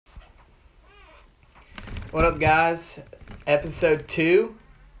What up, guys? Episode 2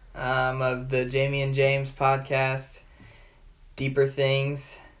 of the Jamie and James podcast, Deeper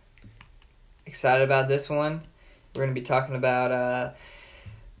Things. Excited about this one. We're going to be talking about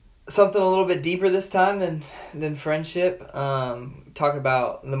something a little bit deeper this time than friendship. Talk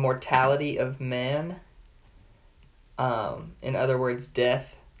about the mortality of man. In other words,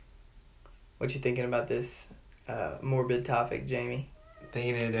 death. What you thinking about this morbid topic, Jamie?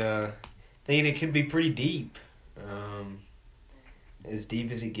 Thinking it could be pretty deep. As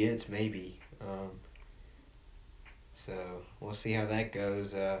deep as it gets, maybe. So we'll see how that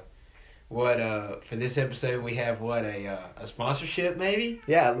goes. For this episode we have a sponsorship maybe?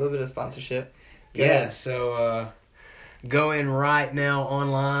 Yeah, a little bit of sponsorship. Go Yeah, ahead. so go in right now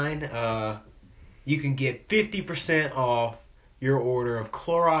online. You can get 50% off your order of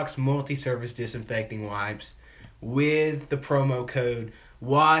Clorox multi-surface disinfecting wipes with the promo code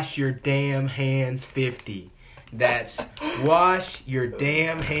Wash Your Damn Hands 50. That's Wash Your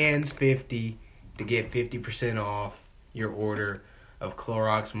Damn Hands 50 to get 50% off your order of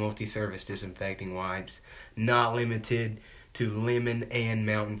Clorox multi-surface disinfecting wipes. Not limited to lemon and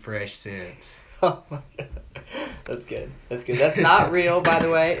mountain fresh scents. Oh my God. That's good. That's not real, by the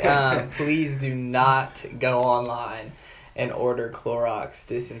way. Please do not go online and order Clorox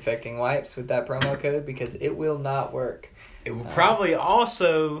disinfecting wipes with that promo code because it will not work. It will probably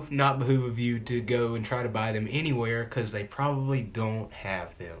also not behoove of you to go and try to buy them anywhere because they probably don't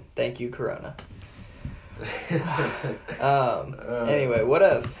have them. Thank you, Corona. Anyway, what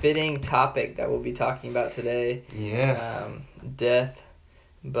a fitting topic that we'll be talking about today. Yeah. Death.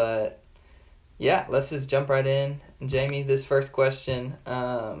 But yeah, let's just jump right in. Jamie, this first question,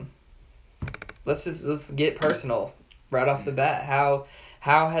 let's get personal right off the bat. How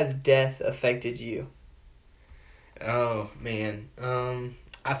has death affected you? Oh, man.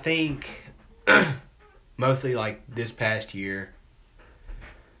 I think mostly like this past year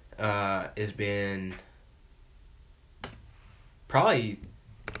has been probably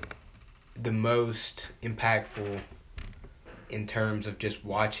the most impactful in terms of just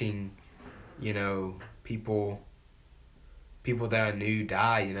watching, people that I knew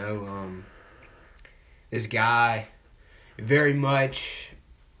die, This guy, very much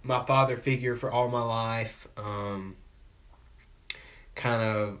my father figure for all my life, kind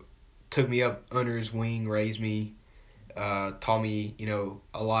of took me up under his wing, raised me, taught me,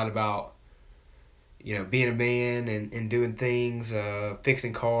 a lot about, being a man and doing things,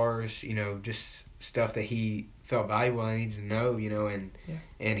 fixing cars, just stuff that he felt valuable I needed to know,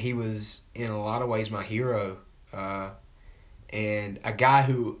 and he was in a lot of ways my hero, and a guy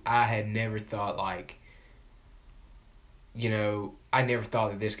who I had never thought I never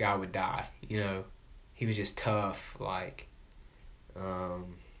thought that this guy would die, he was just tough,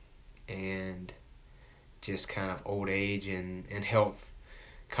 and just kind of old age and health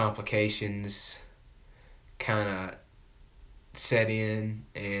complications kind of set in,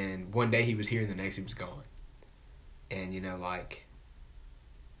 and one day he was here and the next he was gone. And,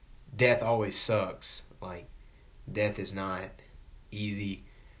 death always sucks. Death is not easy,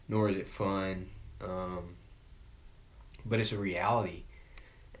 nor is it fun. But it's a reality.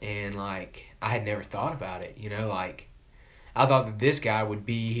 And, I had never thought about it, I thought that this guy would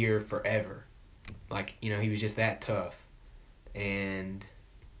be here forever. He was just that tough. And,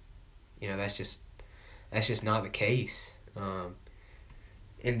 that's just not the case. And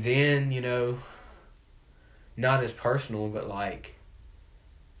then, not as personal, but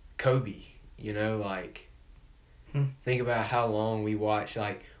Kobe, think about how long we watched,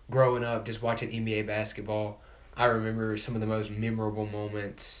 growing up, just watching NBA basketball. I remember some of the most memorable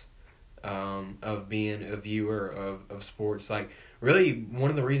moments of being a viewer of sports. Really, one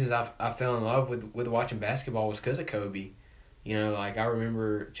of the reasons I fell in love with watching basketball was because of Kobe. I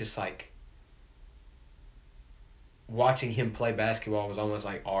remember just, watching him play basketball was almost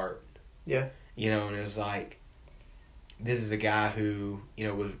like art. Yeah. And it was this is a guy who,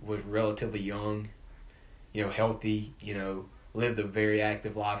 was relatively young, healthy, lived a very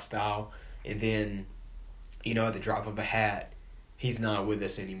active lifestyle. And then, at the drop of a hat, he's not with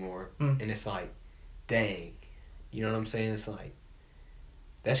us anymore. And it's dang. You know what I'm saying? It's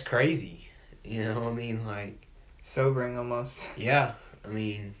that's crazy. You know what I mean? Sobering almost. Yeah. I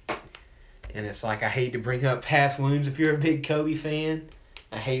mean, and it's I hate to bring up past wounds if you're a big Kobe fan.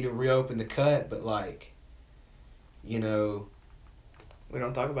 I hate to reopen the cut, but we don't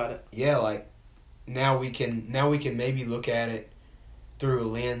talk about it. Yeah, now we can maybe look at it through a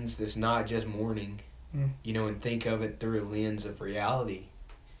lens that's not just mourning, and think of it through a lens of reality.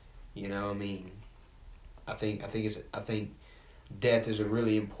 I think death is a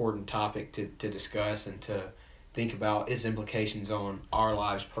really important topic to discuss and to think about its implications on our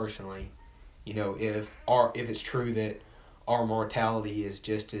lives personally. You know, if it's true that our mortality is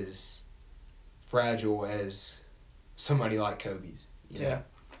just as fragile as somebody like Kobe's. You know? Yeah,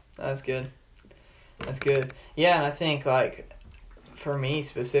 that's good. That's good. Yeah, and I think, like, for me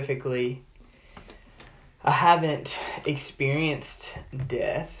specifically, I haven't experienced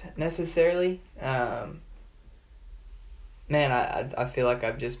death necessarily. Man, I feel like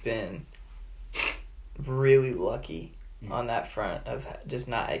I've just been really lucky on that front of just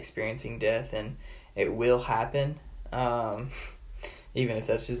not experiencing death, and it will happen. Even if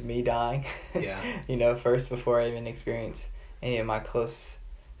that's just me dying. Yeah. You know, first before I even experience any of my close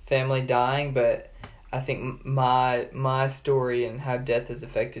family dying. But I think my story and how death has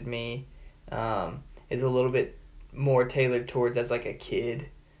affected me is a little bit more tailored towards as like a kid.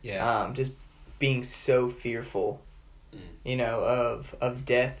 Yeah. Just being so fearful, you know, of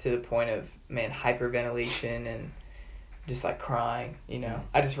death to the point of, man, hyperventilation and just like crying, you know.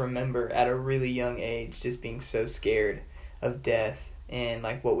 I just remember at a really young age just being so scared of death and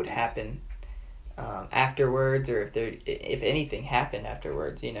like what would happen afterwards, or if anything happened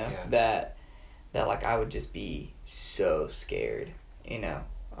afterwards, you know. That like I would just be so scared, you know.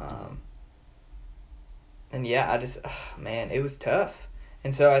 And yeah, I just, man, it was tough.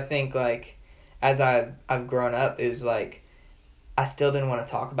 And so I think, like, as I've grown up, it was like I still didn't want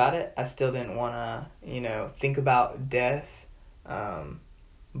to talk about it. I still didn't want to, you know, think about death.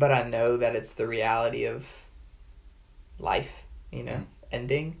 But I know that it's the reality of life, you know,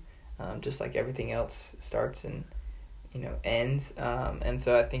 ending. Just like everything else starts and, you know, ends. And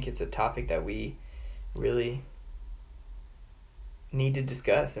so I think it's a topic that we really need to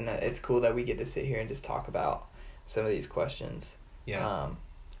discuss, and it's cool that we get to sit here and just talk about some of these questions. Yeah.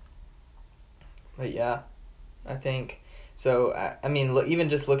 But yeah, I think so. I mean, even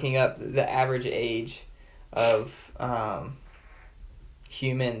just looking up the average age of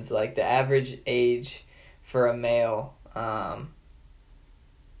humans, like the average age for a male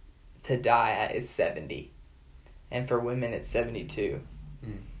to die at is 70, and for women it's 72.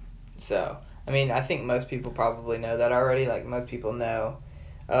 So I mean, I think most people probably know that already. Like, most people know,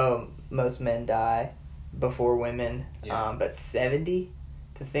 most men die before women. Yeah. But 70?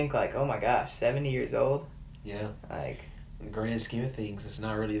 To think, like, oh my gosh, 70 years old? Yeah. Like, in the grand scheme of things, it's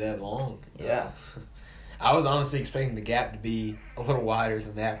not really that long. Yeah. I was honestly expecting the gap to be a little wider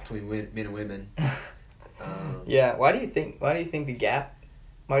than that between men and women. Yeah. Why do you think the gap?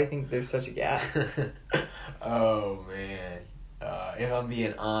 Why do you think there's such a gap? Oh, man. If I'm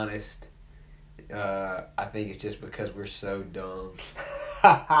being honest, I think it's just because we're so dumb.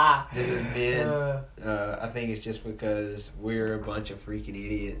 Just as men, I think it's just because we're a bunch of freaking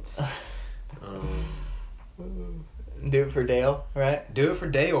idiots. Do it for Dale, right? Do it for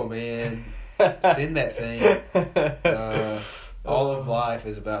Dale, man. Send that thing. All of life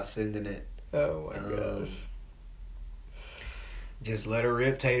is about sending it. Oh my gosh. Just let her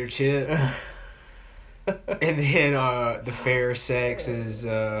rip, tater chip. And then the fair sex is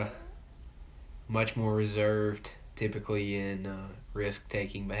much more reserved, typically in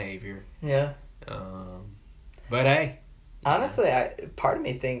risk-taking behavior. Yeah. But hey. Honestly, part of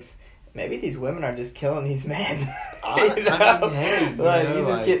me thinks maybe these women are just killing these men. You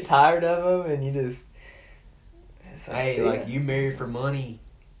just get tired of them, and you just you marry for money,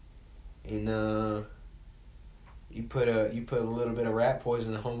 and you put a little bit of rat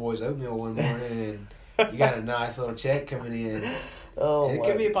poison in homeboy's oatmeal one morning, and you got a nice little check coming in. Oh, it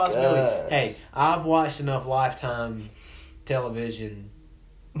could be a possibility. Gosh. Hey, I've watched enough Lifetime television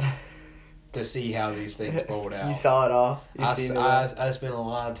to see how these things fold out. You saw it all. I spent a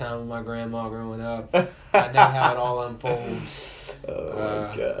lot of time with my grandma growing up. I know how it all unfolds. Oh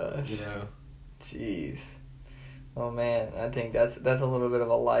my gosh. You know. Jeez. Oh man, I think that's a little bit of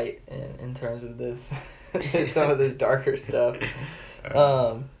a light in terms of this, some of this darker stuff.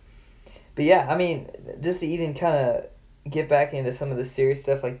 But yeah, I mean, just to even kind of get back into some of the serious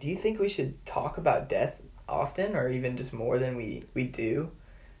stuff, like, do you think we should talk about death often, or even just more than we do?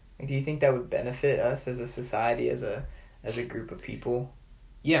 Like, do you think that would benefit us as a society, as a group of people?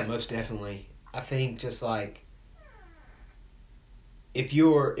 Yeah, most definitely. I think just like if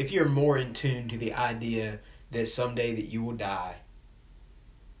you're more in tune to the idea that someday that you will die,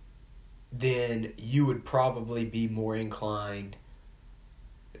 then you would probably be more inclined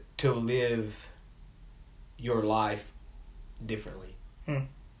to live your life differently.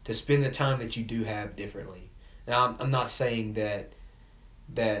 To spend the time that you do have differently. Now, I'm not saying that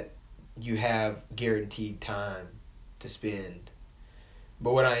you have guaranteed time to spend.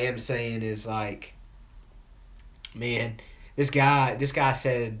 But what I am saying is, like, man, This guy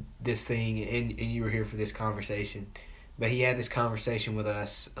said this thing, and you were here for this conversation, but he had this conversation with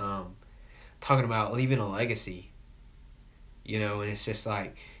us, talking about leaving a legacy. And it's just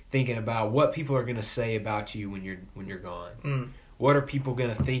like thinking about what people are gonna say about you when you're gone. Mm. What are people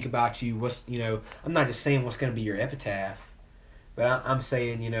gonna think about you? I'm not just saying what's gonna be your epitaph, but I'm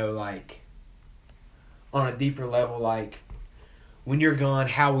saying, like on a deeper level, like when you're gone,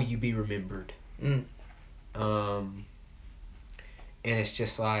 how will you be remembered? Mm. And it's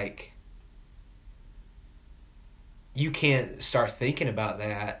just like you can't start thinking about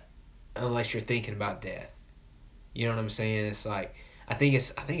that unless you're thinking about death. You know what I'm saying? It's like I think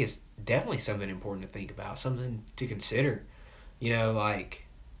it's definitely something important to think about, something to consider. Like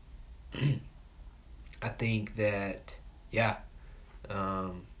I think that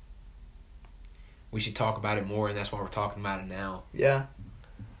we should talk about it more, and that's why we're talking about it now. Yeah.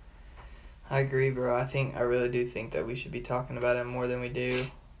 I agree, bro. I really do think that we should be talking about it more than we do.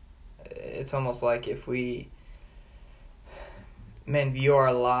 It's almost like if we, view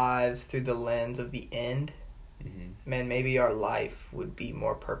our lives through the lens of the end, maybe our life would be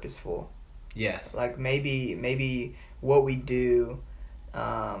more purposeful. Yes. Like maybe what we do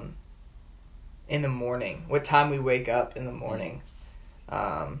in the morning, what time we wake up in the morning,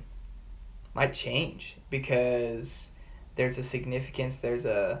 might change because there's a significance, there's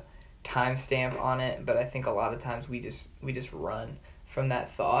a timestamp on it, but I think a lot of times we just run from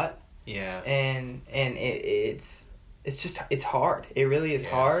that thought. Yeah. And it's hard. It really is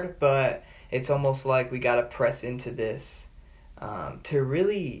hard, but it's almost like we got to press into this to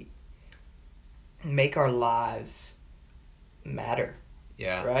really make our lives matter.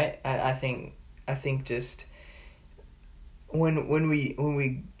 Yeah. Right? I think just when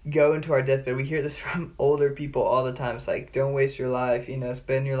we go into our deathbed, we hear this from older people all the time. It's like, don't waste your life,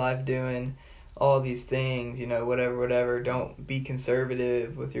 spend your life doing all these things, whatever. Don't be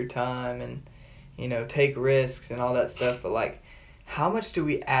conservative with your time and, take risks and all that stuff. But like, how much do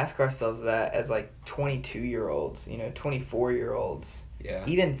we ask ourselves that as like 22-year-olds, 24-year-olds,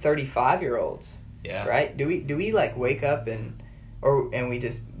 even 35-year-olds? Yeah. Right? Do we like wake up and we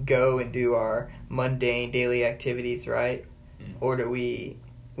just go and do our mundane daily activities, right? Or do we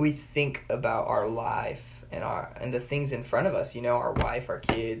think about our life and the things in front of us, our wife, our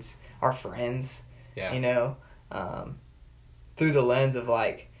kids, our friends, through the lens of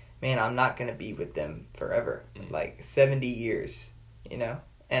like, man, I'm not going to be with them forever, like 70 years, and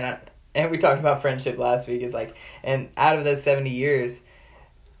we talked about friendship last week. It's like, and out of those 70 years,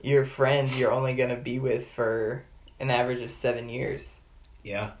 your friends you're only going to be with for an average of 7 years.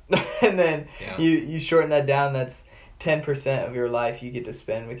 Yeah. And then you shorten that down, that's 10% of your life you get to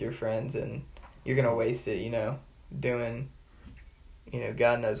spend with your friends, and you're going to waste it, doing,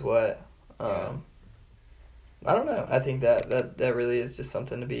 God knows what. I don't know. I think that really is just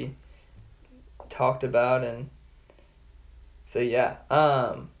something to be talked about. And so, yeah.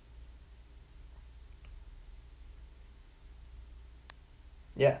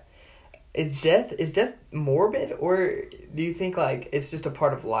 Yeah. Is death morbid, or do you think like it's just a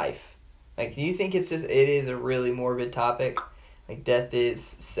part of life? Like, do you think it is a really morbid topic? Like, death is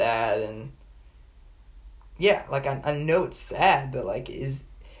sad, and like I know it's sad, but like,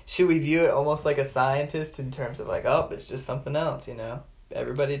 should we view it almost like a scientist in terms of like, oh, it's just something else,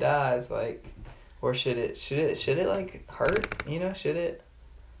 everybody dies, like, or should it like hurt, should it?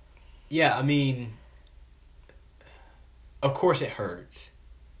 Yeah, I mean, of course it hurts.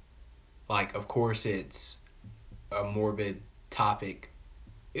 Like, of course it's a morbid topic.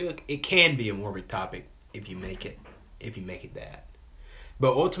 It can be a morbid topic if you make it that.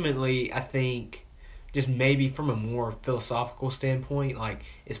 But ultimately, I think, just maybe from a more philosophical standpoint, like,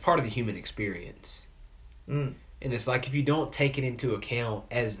 it's part of the human experience. And it's like, if you don't take it into account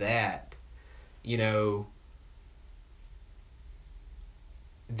as that, then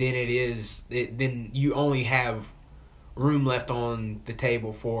then you only have room left on the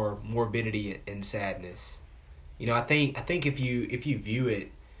table for morbidity and sadness. I think if you view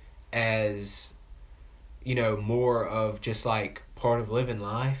it as, more of just like part of living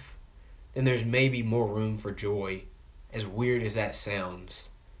life, then there's maybe more room for joy, as weird as that sounds,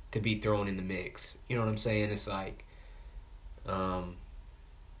 to be thrown in the mix. You know what I'm saying? It's like, I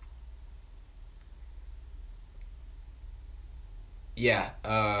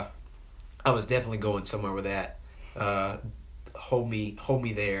was definitely going somewhere with that. Hold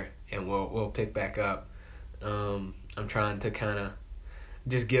me there, and we'll pick back up. I'm trying to kind of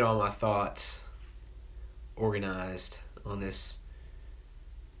just get all my thoughts organized on this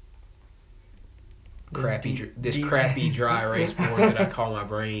crappy dry erase board that I call my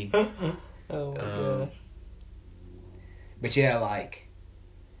brain. Oh my gosh. But yeah, like,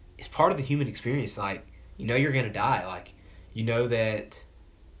 it's part of the human experience. Like, you know you're gonna die. Like, you know that,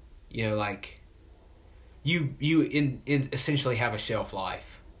 you know, like, you in essentially have a shelf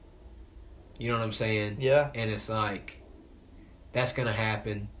life. You know what I'm saying? Yeah. And it's like, that's gonna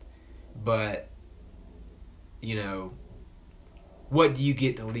happen, but, you know, what do you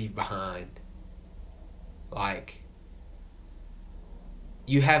get to leave behind? Like,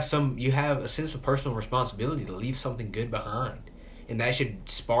 you have a sense of personal responsibility to leave something good behind, and that should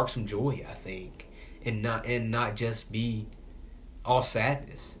spark some joy, I think, and not just be all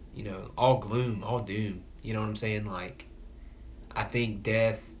sadness, you know, all gloom, all doom. You know what I'm saying? Like, I think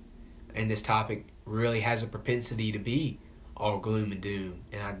death and this topic really has a propensity to be all gloom and doom,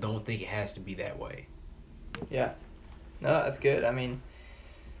 and I don't think it has to be that way. Yeah. No, that's good. I mean,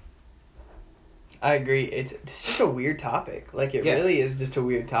 I agree. It's just a weird topic. Like, it really is just a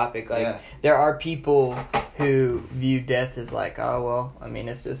weird topic. Like, there are people who view death as like, oh, well, I mean,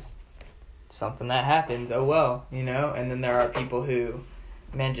 it's just something that happens. Oh, well, you know? And then there are people who,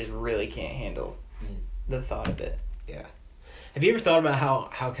 man, just really can't handle the thought of it. Yeah. Have you ever thought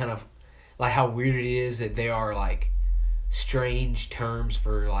about how kind of, like, how weird it is that they are, like, strange terms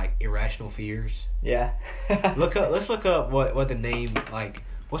for, like, irrational fears? Yeah. Let's look up what the name, like,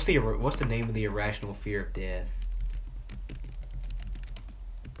 what's the name of the irrational fear of death?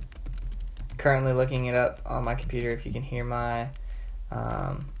 Currently looking it up on my computer. If you can hear my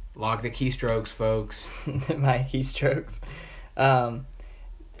Log the keystrokes, folks. my keystrokes.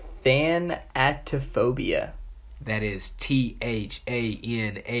 Thanatophobia. That is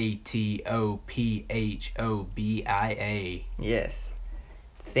Thanatophobia. Yes.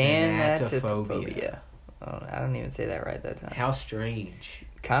 Thanatophobia. Oh, I don't even say that right that time. How strange.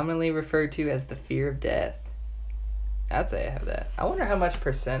 Commonly referred to as the fear of death. I'd say I have that. I wonder how much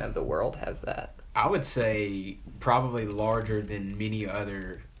 % of the world has that. I would say probably larger than many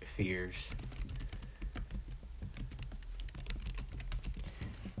other fears.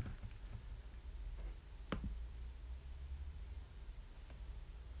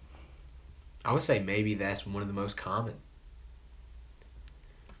 I would say maybe that's one of the most common.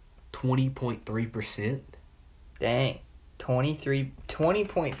 20.3%. Dang.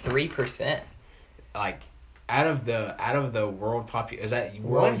 20.3%. Like, out of the world population, is that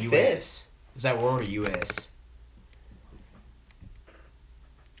world or US? Is that world or US?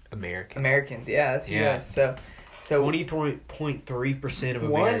 Americans, yeah, that's US. So 23.3% of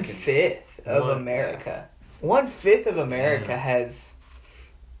Americans. 1/5 of America. 1/5 of America has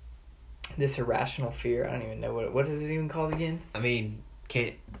this irrational fear. I don't even know what is it even called again? I mean,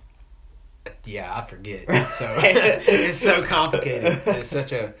 I forget. So it's so complicated. It's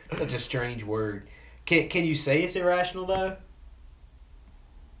such a strange word. Can you say it's irrational though?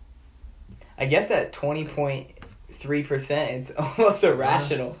 I guess at 20.3%, it's almost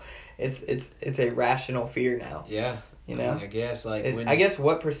irrational. It's a rational fear now. Yeah. You know, I guess I guess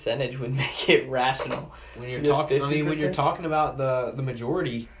what percentage would make it rational? When you're talking, when you're talking about the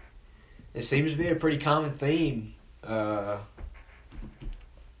majority, it seems to be a pretty common theme.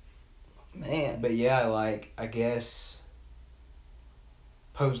 Man. But yeah, like, I guess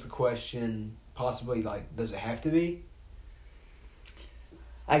pose the question, possibly, like, does it have to be?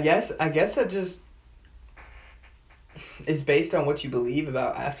 I guess that just is based on what you believe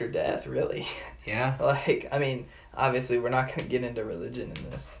about after death, really. Yeah. Like, I mean, obviously we're not going to get into religion in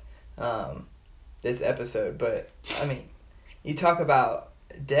this episode, but I mean, you talk about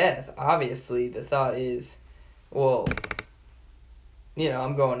death, obviously the thought is, well, you know,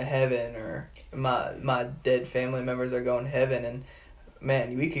 I'm going to heaven, or my dead family members are going to heaven, and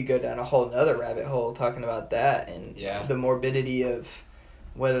man, we could go down a whole nother rabbit hole talking about that and the morbidity of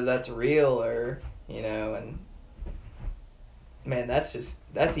whether that's real or, you know, and man, that's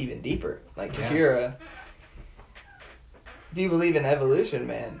even deeper. Like, if you believe in evolution,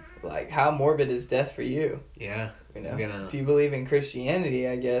 man, like, how morbid is death for you? Yeah. You know, if you believe in Christianity,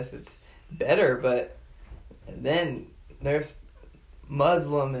 I guess it's better, but then there's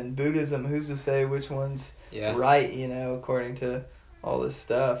Muslim and Buddhism. Who's to say which one's right, you know, according to all this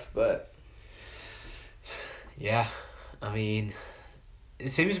stuff, but... Yeah, I mean, it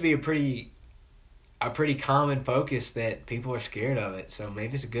seems to be a pretty common focus that people are scared of it, so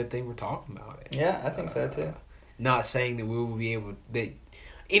maybe it's a good thing we're talking about it. Yeah, I think so too. Not saying that we will be able, that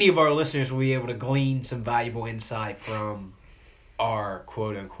any of our listeners will be able to glean some valuable insight from our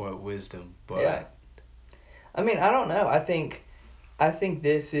quote-unquote wisdom, but... Yeah. I mean, I don't know. I think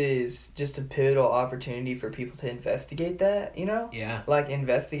this is just a pivotal opportunity for people to investigate that, you know? Yeah. Like,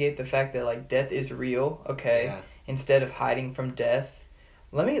 investigate the fact that, like, death is real, okay? Yeah. Instead of hiding from death,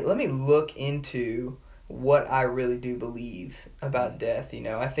 let me look into what I really do believe about death, you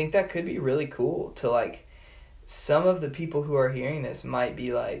know. I think that could be really cool to, like, some of the people who are hearing this might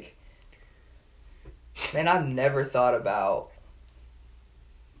be like, man, I've never thought about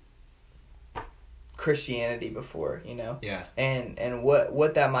Christianity before, you know? Yeah. And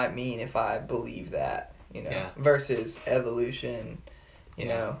what that might mean if I believe that, you know, versus evolution, you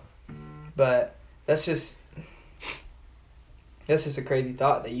know. But that's just a crazy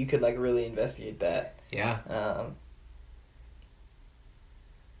thought that you could, like, really investigate that. Yeah.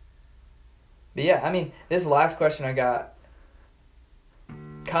 But yeah, I mean, this last question I got,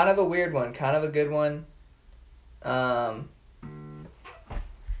 kind of a weird one, kind of a good one.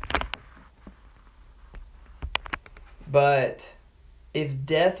 But if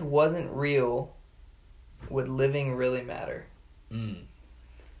death wasn't real, would living really matter?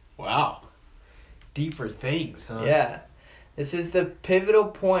 Wow. Deeper things, huh? Yeah. This is the pivotal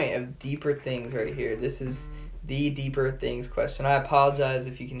point of deeper things right here. This is the deeper things question. I apologize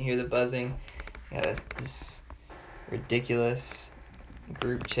if you can hear the buzzing. Got this ridiculous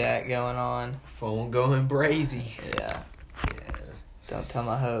group chat going on. Phone going brazy. Yeah. Don't tell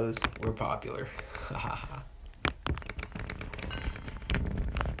my hoes. We're popular.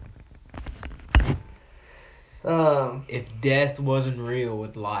 If death wasn't real,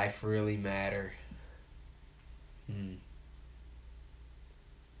 would life really matter?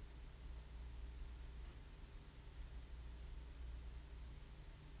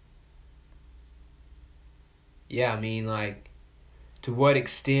 Yeah, I mean, like, to what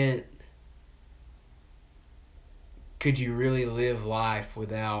extent could you really live life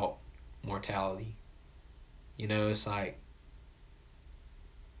without mortality? You know, it's like,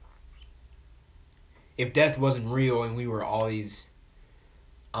 if death wasn't real and we were all these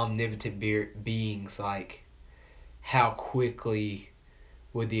omnipotent beings, like, how quickly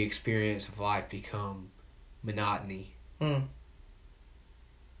would the experience of life become monotony? You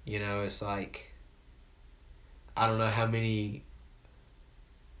know, it's like, I don't know how many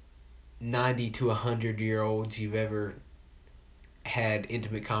 90 to 100-year-olds you've ever had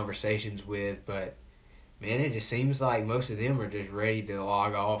intimate conversations with, but man, it just seems like most of them are just ready to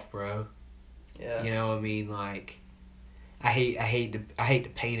log off, bro. Yeah. You know what I mean? Like, I hate to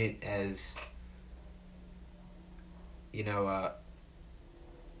paint it as, you know,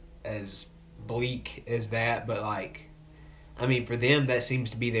 as bleak as that, but like, I mean, for them that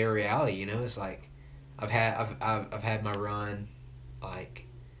seems to be their reality. You know, it's like, I've had my run, like,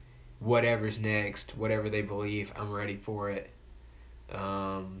 whatever's next, whatever they believe, I'm ready for it.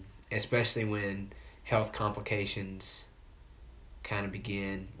 Especially when health complications kind of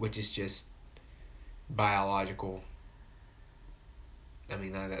begin, which is just biological. I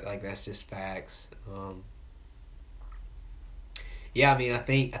mean, that's just facts. Yeah, I mean, I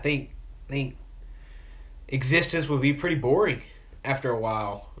think existence would be pretty boring after a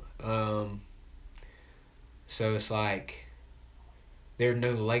while. So it's like, there are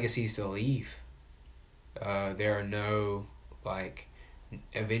no legacies to leave. There are no, like,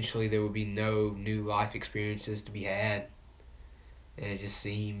 eventually there will be no new life experiences to be had. And it just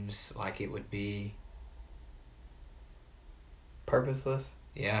seems like it would be purposeless.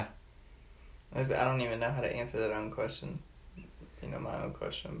 Yeah. I don't even know how to answer that own question. You know, my own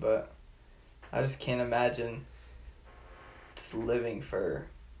question, but I just can't imagine just living for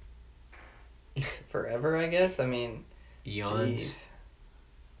forever, I guess. I mean, eons. Geez.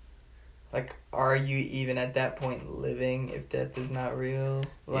 Like, are you even at that point living if death is not real?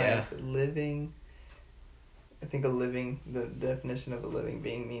 Like, living. I think the definition of a living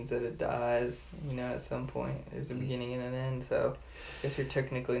being means that it dies, you know, at some point. There's a beginning and an end, so I guess you're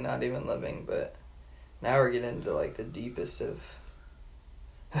technically not even living, but now we're getting into, like, the deepest of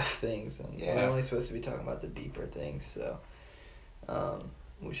things, and we're only supposed to be talking about the deeper things, so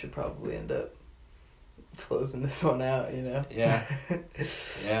we should probably end up closing this one out, you know? Yeah. It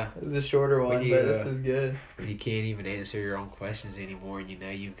was a shorter one, but this was good. You can't even answer your own questions anymore, and you know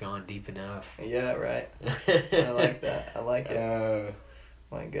you've gone deep enough. Yeah, right. I like that. I like it.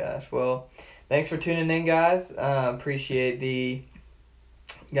 My gosh. Well, thanks for tuning in, guys. Appreciate the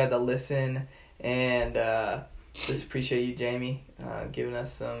listen, and just appreciate you, Jamie, giving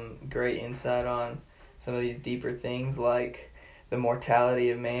us some great insight on some of these deeper things, like the mortality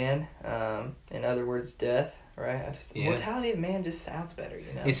of man, in other words, death, right? Mortality of man just sounds better,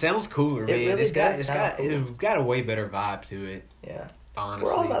 you know? It sounds cooler, man. Really it's got a way better vibe to it. Yeah. Honestly.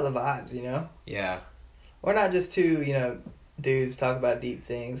 We're all about the vibes, you know? Yeah. We're not just two, you know, dudes talk about deep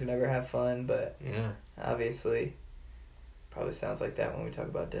things who never have fun, but obviously probably sounds like that when we talk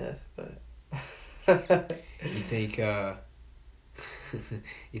about death, but you think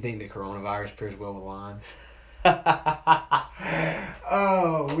You think the coronavirus pairs well with lime?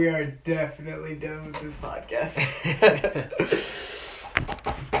 Oh, we are definitely done with this podcast.